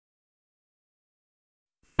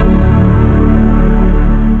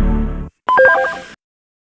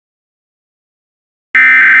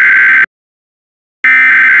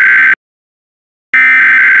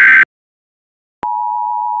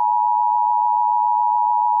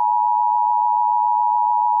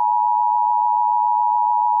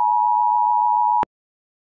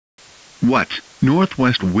what?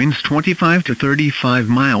 Northwest winds 25 to 35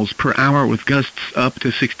 miles per hour with gusts up to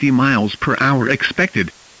 60 miles per hour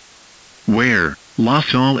expected. Where?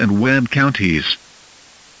 LaSalle and Webb counties.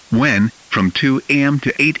 When? From 2 a.m.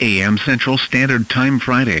 to 8 a.m. Central Standard Time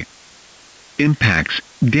Friday. Impacts: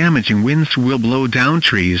 damaging winds will blow down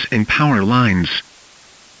trees and power lines.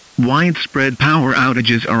 Widespread power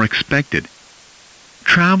outages are expected.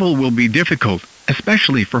 Travel will be difficult,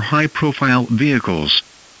 especially for high-profile vehicles.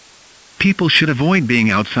 People should avoid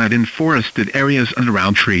being outside in forested areas and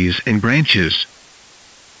around trees and branches.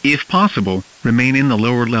 If possible, remain in the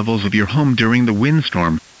lower levels of your home during the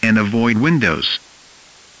windstorm, and avoid windows.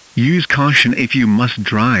 Use caution if you must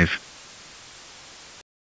drive.